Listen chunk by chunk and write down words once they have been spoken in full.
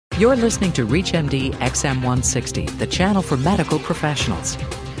You're listening to ReachMD XM160, the channel for medical professionals.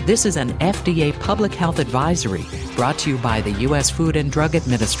 This is an FDA public health advisory brought to you by the U.S. Food and Drug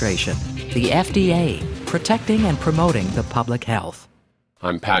Administration, the FDA, protecting and promoting the public health.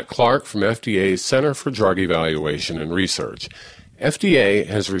 I'm Pat Clark from FDA's Center for Drug Evaluation and Research. FDA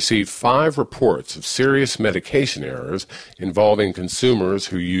has received 5 reports of serious medication errors involving consumers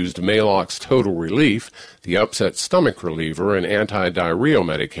who used Maalox Total Relief, the upset stomach reliever and anti-diarrheal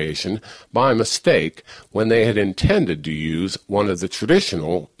medication, by mistake when they had intended to use one of the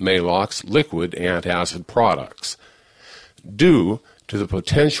traditional Maalox liquid antacid products. Due to the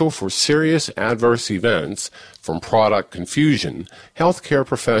potential for serious adverse events from product confusion, healthcare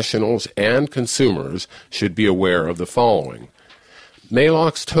professionals and consumers should be aware of the following.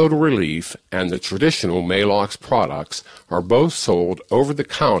 Maalox Total Relief and the traditional Maalox products are both sold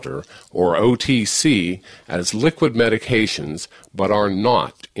over-the-counter, or OTC, as liquid medications, but are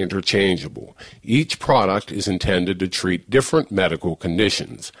not interchangeable. Each product is intended to treat different medical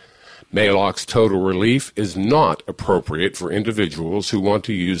conditions. Maalox Total Relief is not appropriate for individuals who want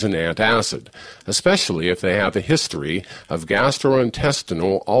to use an antacid, especially if they have a history of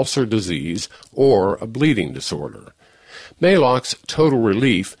gastrointestinal ulcer disease or a bleeding disorder. Maalox Total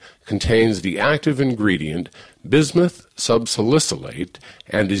Relief contains the active ingredient bismuth subsalicylate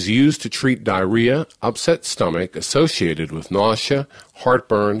and is used to treat diarrhea, upset stomach associated with nausea,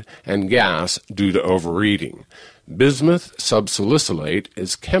 heartburn, and gas due to overeating. Bismuth subsalicylate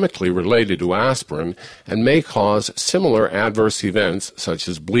is chemically related to aspirin and may cause similar adverse events such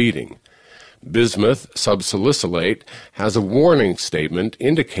as bleeding. Bismuth subsalicylate has a warning statement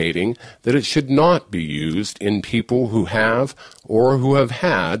indicating that it should not be used in people who have or who have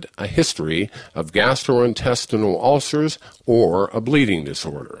had a history of gastrointestinal ulcers or a bleeding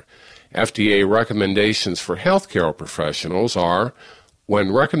disorder. FDA recommendations for healthcare professionals are,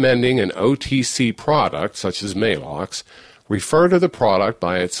 when recommending an OTC product such as Maalox, refer to the product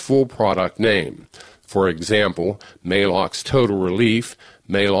by its full product name. For example, Maalox Total Relief,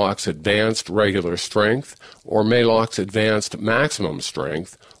 Maalox Advanced Regular Strength, or Maalox Advanced Maximum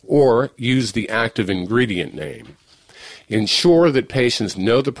Strength, or use the active ingredient name. Ensure that patients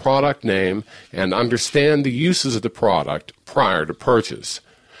know the product name and understand the uses of the product prior to purchase.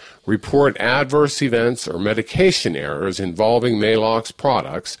 Report adverse events or medication errors involving Maalox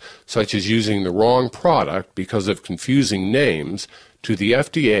products, such as using the wrong product because of confusing names, to the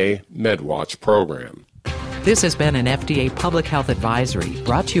FDA MedWatch program. This has been an FDA public health advisory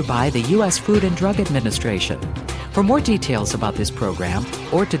brought to you by the U.S. Food and Drug Administration. For more details about this program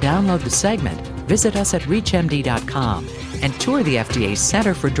or to download the segment, visit us at ReachMD.com and tour the FDA's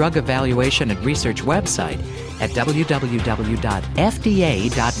Center for Drug Evaluation and Research website at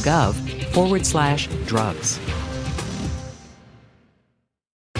www.fda.gov/drugs.